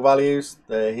they're single values,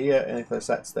 they're here, and if they're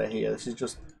sets, they're here. This is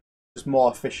just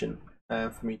more efficient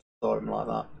for me to store them like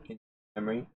that in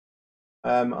memory.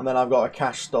 And then I've got a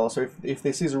cache store. So if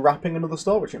this is wrapping another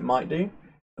store, which it might do,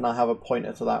 then I have a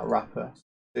pointer to that wrapper.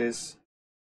 So this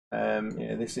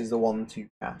is the one to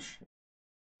cache.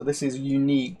 So this is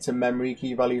unique to memory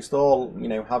key value store. You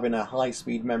know, having a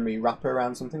high-speed memory wrapper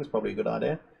around something is probably a good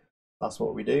idea. That's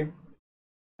what we do.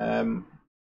 And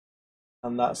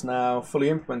that's now fully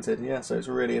implemented. Yeah, so it's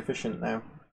really efficient now.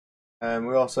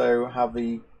 We also have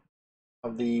these.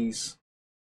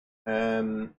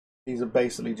 These are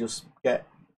basically just get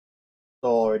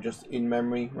store just in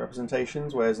memory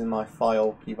representations, whereas in my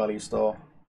file key value store,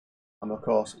 I'm of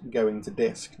course going to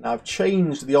disk. Now I've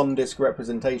changed the on disk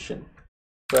representation.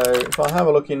 So if I have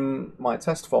a look in my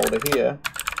test folder here,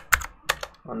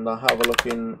 and I have a look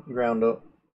in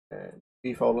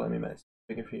GroundUpDB folder, let me make it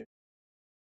bigger for you.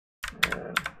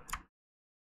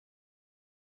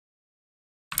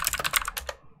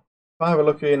 If I have a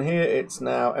look in here, it's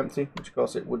now empty, which of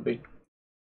course it would be,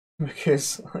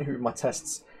 because my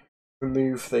tests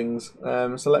remove things.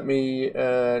 So let me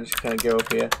just kind of go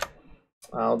up here.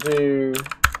 I'll do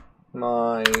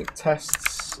my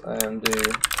tests and do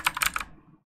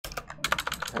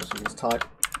use type.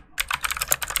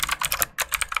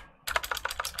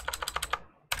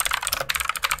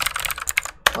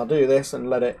 I'll do this and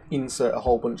let it insert a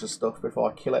whole bunch of stuff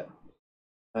before I kill it.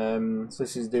 So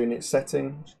this is doing its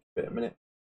setting. Just give it a minute.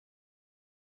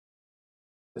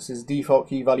 This is default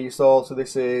key value store, so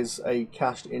this is a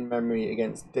cached in memory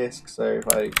against disk. So if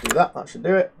I do that, that should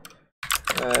do it.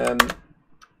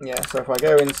 Yeah, so if I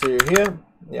go into here,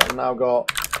 yeah, I've now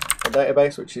got a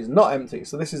database which is not empty.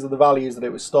 So this is the values that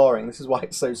it was storing. This is why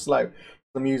it's so slow.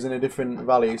 I'm using a different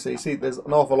value. So you see there's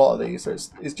an awful lot of these. So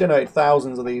it's generated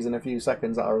thousands of these in a few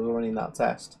seconds that I was running that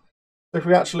test. So if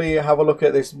we actually have a look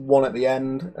at this one at the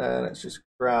end, let's just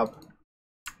grab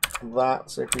that.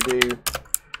 So if we do,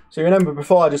 so you remember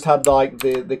before I just had like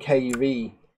the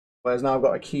KV, whereas now I've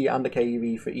got a key and a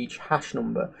KV for each hash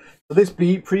number. So this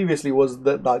previously was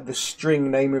like the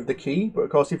string name of the key, but of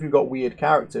course if you've got weird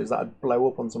characters that'd blow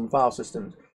up on some file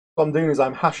systems. What I'm doing is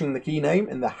I'm hashing the key name,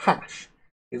 and the hash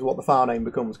is what the file name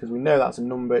becomes, because we know that's a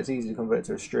number. It's easy to convert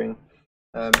to a string.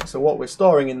 So what we're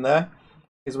storing in there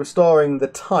is we're storing the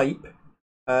type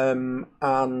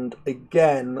and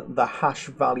again the hash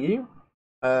value.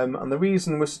 And the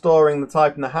reason we're storing the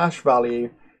type and the hash value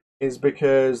is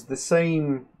because the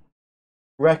same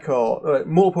record,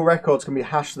 multiple records can be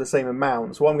hashed to the same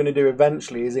amount. So what I'm going to do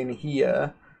eventually is in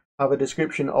here have a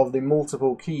description of the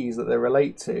multiple keys that they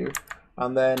relate to,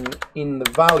 and then in the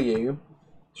value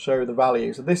show the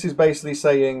value. So this is basically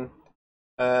saying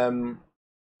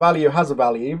value has a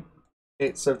value.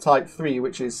 It's of type 3,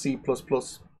 which is C++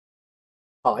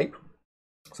 type.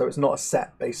 So it's not a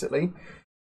set basically.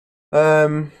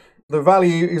 The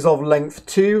value is of length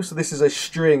 2, so this is a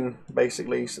string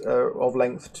basically of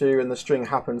length 2, and the string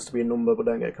happens to be a number, but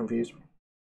don't get confused.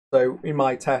 So in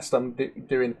my test I'm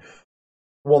doing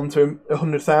 1 to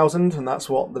 100,000, and that's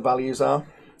what the values are.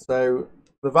 So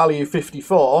the value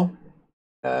 54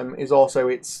 is also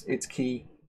its key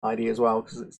ID as well,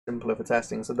 because it's simpler for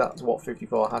testing. So that's what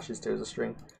 54 hashes to as a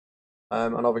string,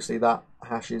 and obviously that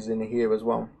hash is in here as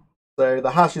well. So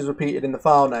the hash is repeated in the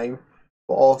file name,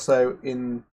 but also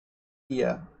in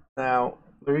here. Now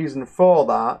the reason for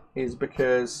that is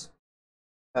because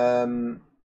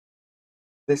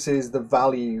this is the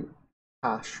value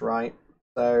hash, right?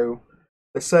 So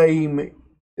the same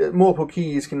multiple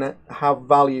keys can have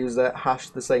values that hash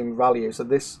the same value. So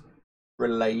this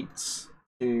relates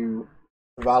to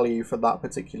the value for that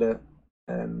particular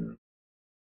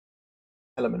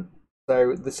element.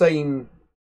 So the same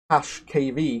hash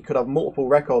KV could have multiple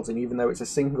records in, even though it's a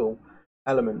single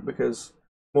element, because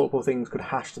multiple things could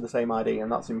hash to the same ID, and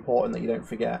that's important that you don't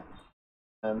forget.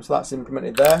 So that's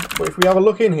implemented there. But if we have a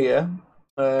look in here,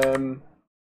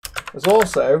 there's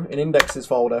also an indexes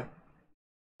folder,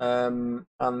 and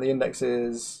the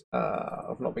indexes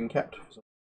have not been kept.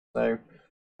 So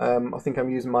I think I'm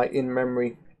using my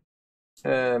in-memory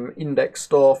index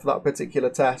store for that particular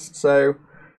test. So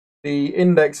The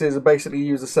indexes basically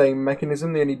use the same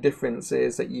mechanism. The only difference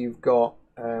is that you've got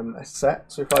a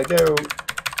set. So if I go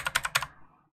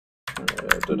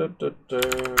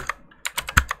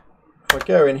if I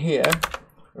go in here,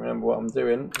 remember what I'm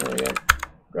doing. There we go.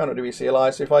 GroundUpDB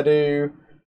CLI. So if I do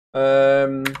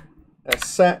a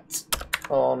set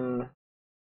on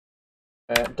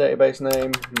database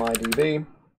name mydb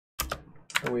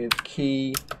with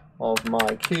key of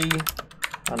my key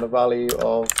and a value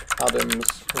of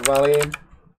Adam's value.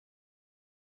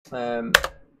 Then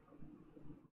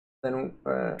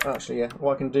actually, yeah,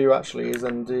 what I can do actually is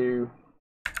then do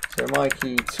so my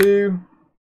key 2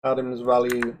 Adam's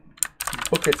value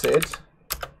bucketed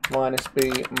minus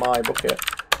b my bucket.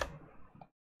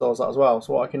 Does that as well.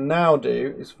 So what I can now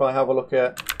do is if I have a look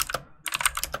at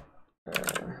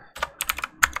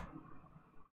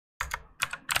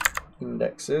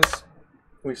indexes,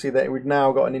 we see that we've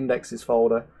now got an indexes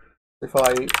folder. If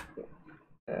I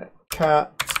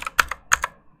cat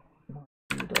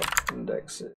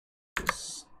indexes,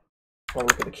 I'll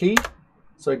look at the key.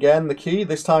 So again, the key,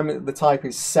 this time the type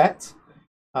is set,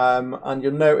 and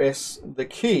you'll notice the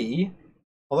key,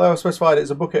 although I specified it's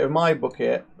a bucket of my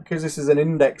bucket, because this is an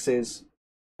indexes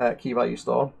key value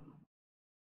store,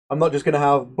 I'm not just going to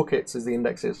have buckets as the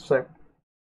indexes. So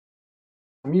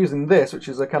I'm using this, which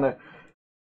is a kind of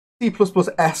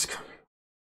C++-esque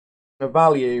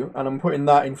value, and I'm putting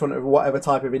that in front of whatever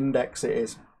type of index it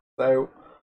is. So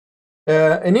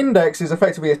an index is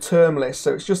effectively a term list,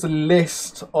 so it's just a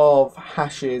list of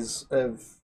hashes of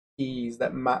keys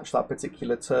that match that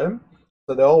particular term.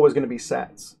 So they're always going to be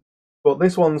sets. But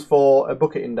this one's for a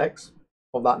bucket index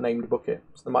of that named bucket.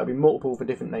 So there might be multiple for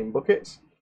different named buckets.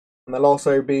 And there'll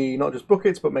also be not just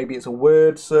buckets, but maybe it's a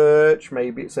word search,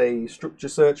 maybe it's a structure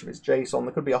search if it's JSON.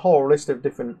 There could be a whole list of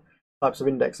different types of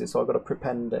indexes, so I've got to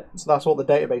prepend it. So that's what the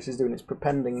database is doing, it's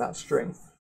prepending that string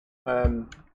on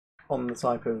the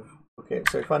type of bucket.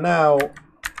 So if I now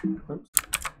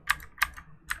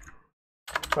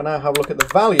have a look at the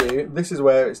value, this is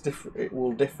where it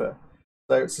will differ.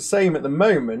 So it's the same at the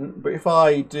moment, but if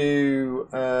I do,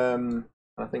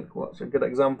 I think what's a good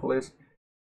example is,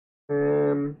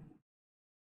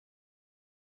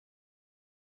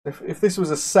 if this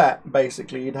was a set,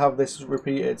 basically, you'd have this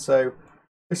repeated. So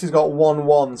this has got 1,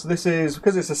 1. So this is,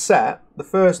 because it's a set, the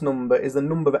first number is the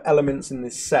number of elements in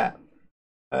this set.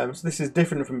 So this is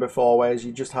different from before, whereas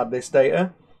you just had this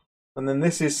data. And then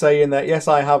this is saying that, yes,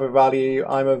 I have a value,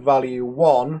 I'm a value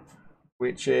 1,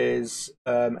 which is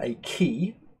a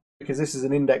key, because this is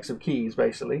an index of keys,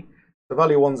 basically. The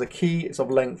value 1's a key, it's of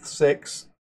length 6.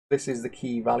 This is the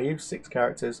key value, 6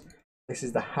 characters. This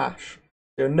is the hash.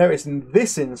 You'll notice in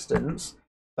this instance,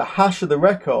 the hash of the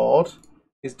record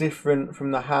is different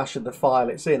from the hash of the file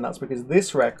it's in. That's because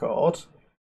this record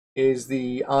is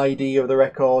the ID of the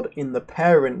record in the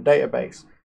parent database.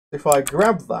 If I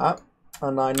grab that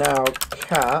and I now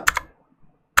cat,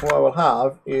 what I will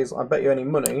have is, I bet you any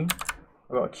money,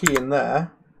 I've got a key in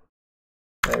there.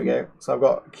 There we go. So I've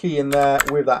got a key in there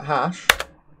with that hash.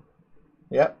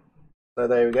 Yep. So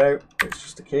there we go. It's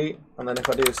just a key. And then if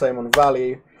I do the same on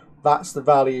value, that's the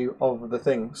value of the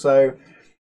thing. So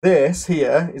this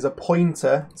here is a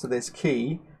pointer to this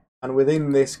key, and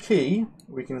within this key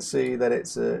we can see that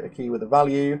it's a key with a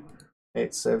value.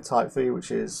 It's of type 3,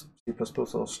 which is C++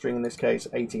 or string in this case,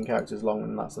 18 characters long,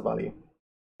 and that's the value.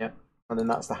 Yeah, and then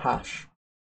that's the hash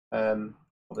of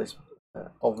this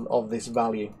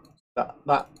value.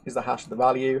 That is the hash of the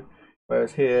value,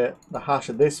 whereas here the hash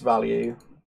of this value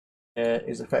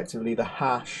is effectively the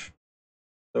hash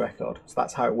the record. So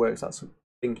that's how it works. That's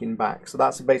thinking back. So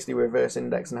that's basically reverse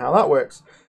index and how that works.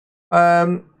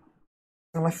 And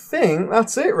I think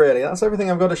that's it really. That's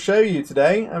everything I've got to show you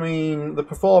today. I mean, the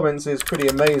performance is pretty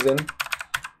amazing.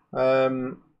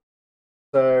 So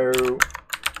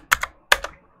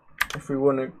if we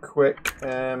want a quick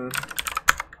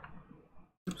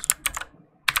oops.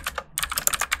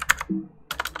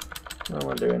 What am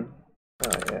I doing?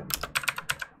 Oh yeah.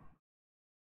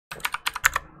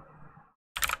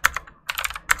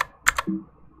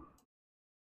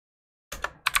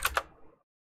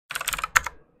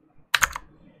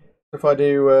 If I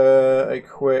do a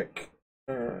quick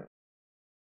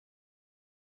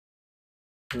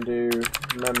do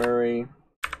memory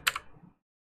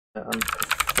and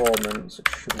performance, it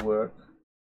should work.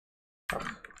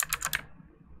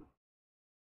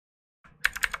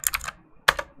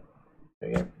 There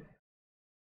you go.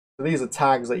 So these are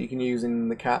tags that you can use in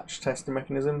the catch testing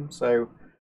mechanism. So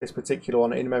this particular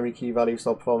one, in-memory key value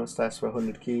store performance test for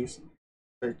 100 keys.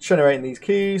 So generating these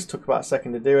keys took about a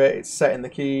second to do it. It's setting the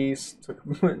keys, took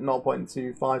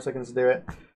 0.25 seconds to do it.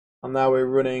 And now we're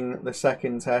running the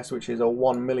second test, which is a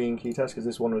 1 million key test, because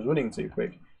this one was running too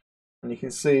quick. And you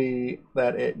can see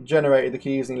that it generated the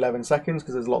keys in 11 seconds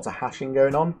because there's lots of hashing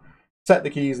going on. Set the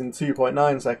keys in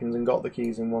 2.9 seconds and got the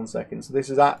keys in 1 second. So this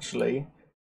is actually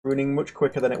running much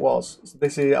quicker than it was. So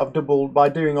this is, I've doubled by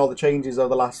doing all the changes over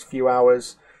the last few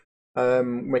hours,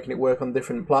 making it work on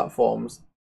different platforms.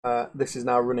 This is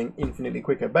now running infinitely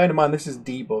quicker. Bear in mind, this is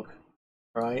debug,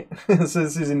 right? So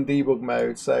this is in debug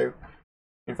mode. So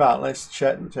in fact, let's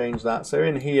change that. So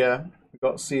in here, we've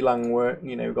got CLang work,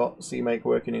 you know, we've got CMake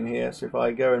working in here. So if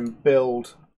I go and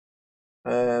build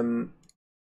the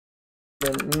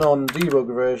non-debug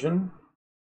version,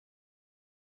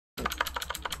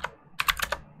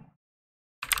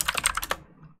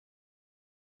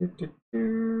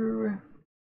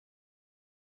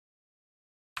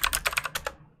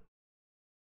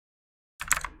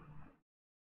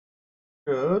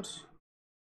 good.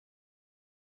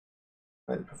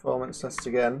 Make the performance test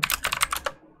again.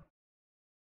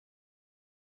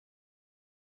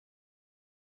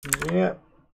 Yeah.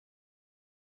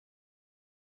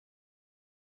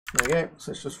 There we go.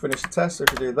 So let's just finish the test. So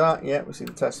if we do that, yeah, we see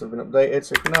the tests have been updated.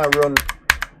 So if we now run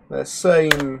the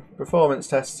same performance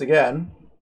tests again,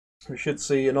 we should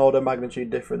see an order of magnitude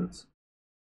difference.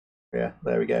 Yeah,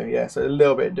 there we go. Yeah, so a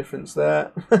little bit of difference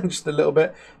there, just a little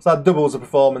bit. So that doubles the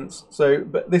performance. So,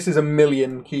 but this is a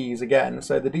million keys again.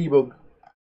 So the debug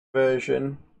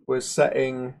version was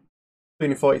setting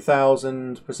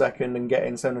 240,000 per second and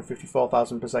getting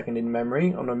 754,000 per second in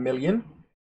memory on a million,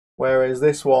 whereas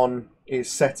this one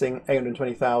is setting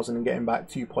 820,000 and getting back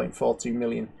 2.42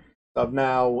 million. So I've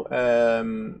now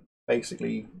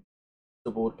basically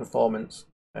doubled performance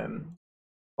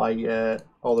by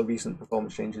all the recent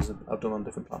performance changes I've done on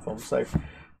different platforms. So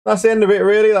that's the end of it,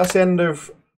 really. That's the end of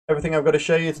everything I've got to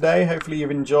show you today. Hopefully you've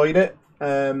enjoyed it.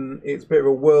 It's a bit of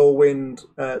a whirlwind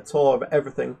tour of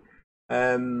everything.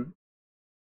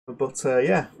 But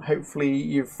yeah, hopefully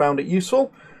you've found it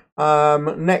useful.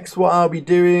 Next, what I'll be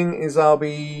doing is I'll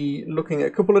be looking at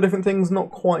a couple of different things.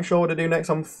 Not quite sure what to do next.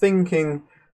 I'm thinking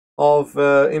of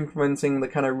implementing the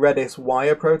kind of Redis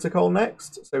wire protocol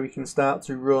next, so we can start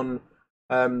to run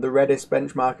the Redis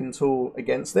benchmarking tool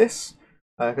against this,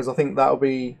 because I think that'll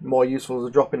be more useful as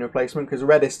a drop-in replacement, because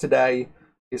Redis today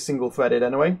is single-threaded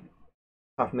anyway,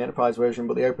 apart from the enterprise version,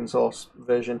 but the open source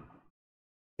version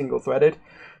single-threaded.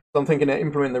 So I'm thinking of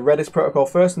implementing the Redis protocol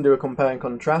first and do a compare and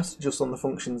contrast just on the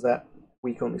functions that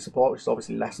we currently support, which is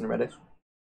obviously less than Redis.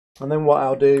 And then what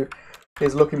I'll do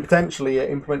is looking potentially at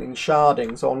implementing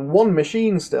sharding. So on one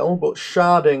machine still, but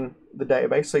sharding the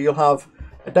database. So you'll have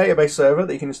a database server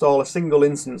that you can install a single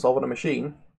instance of on a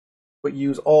machine, but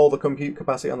use all the compute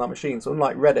capacity on that machine. So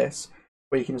unlike Redis,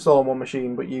 where you can install on one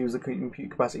machine but use the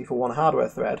compute capacity for one hardware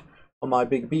thread, on my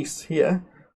big beast here,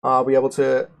 I'll be able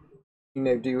to, you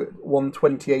know, do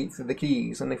 1/28th of the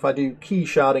keys. And if I do key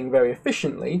sharding very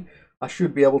efficiently, I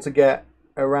should be able to get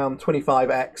around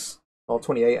 25x or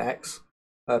 28x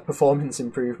performance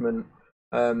improvement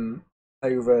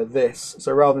over this.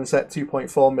 So rather than set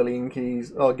 2.4 million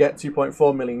keys or get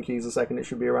 2.4 million keys a second, it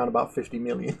should be around about 50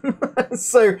 million.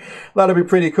 So that'll be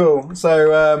pretty cool.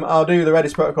 So I'll do the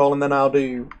Redis protocol and then I'll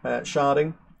do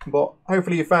sharding. But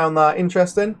hopefully you found that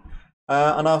interesting,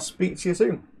 and I'll speak to you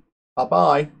soon. Bye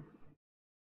bye.